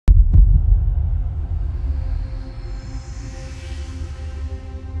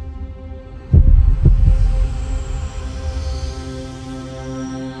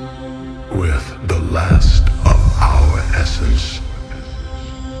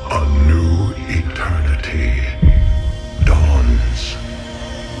eternity dawns.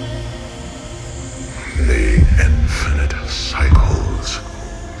 The infinite cycles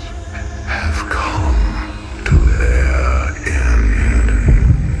have come to their end.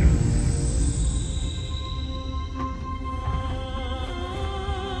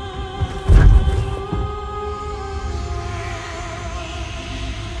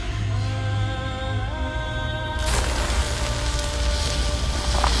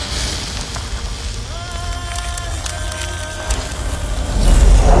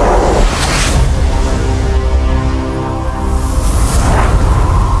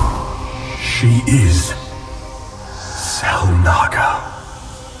 She is Selnaga.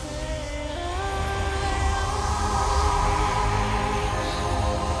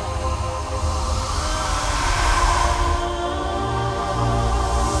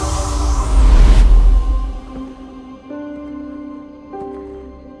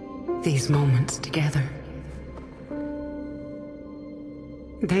 These moments together,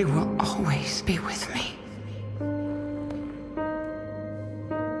 they will always be with me.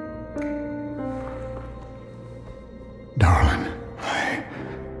 Darling,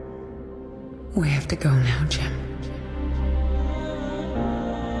 We have to go now, Jim.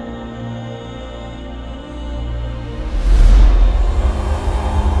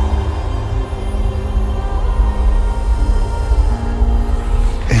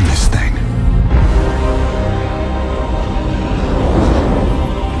 end this thing.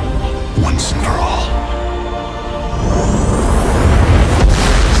 Once and for all.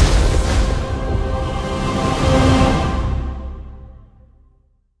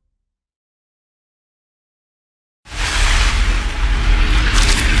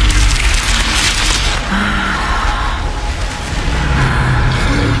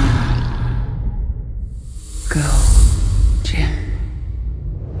 Go, Jim.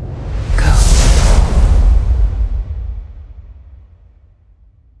 Go.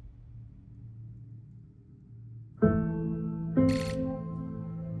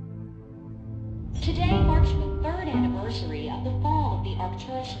 Today marks the third anniversary of the fall of the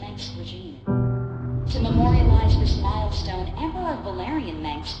Arcturus Menx regime. To memorialize this milestone, Emperor Valerian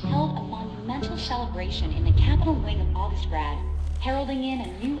Menx held a monumental celebration in the capital wing of Augustgrad, heralding in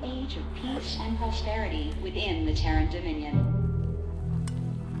a new age of peace and prosperity within the Terran Dominion.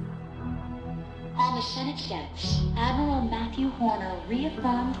 On the Senate steps, Admiral Matthew Horner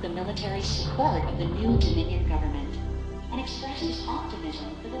reaffirmed the military support of the new Dominion government and expressed his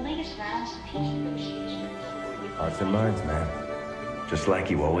optimism for the latest rounds of peace negotiations. Hearts and minds, man. Just like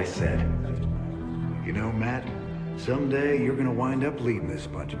you always said. You know, Matt, someday you're gonna wind up leading this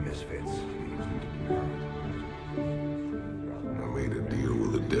bunch of misfits. I made a deal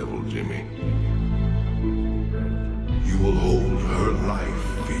with the devil, Jimmy. You will hold her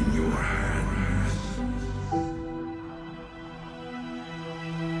life in your hands.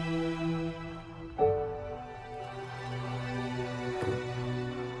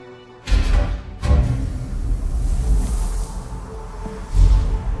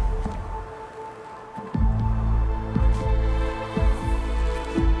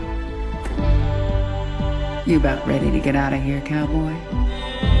 You about ready to get out of here, cowboy?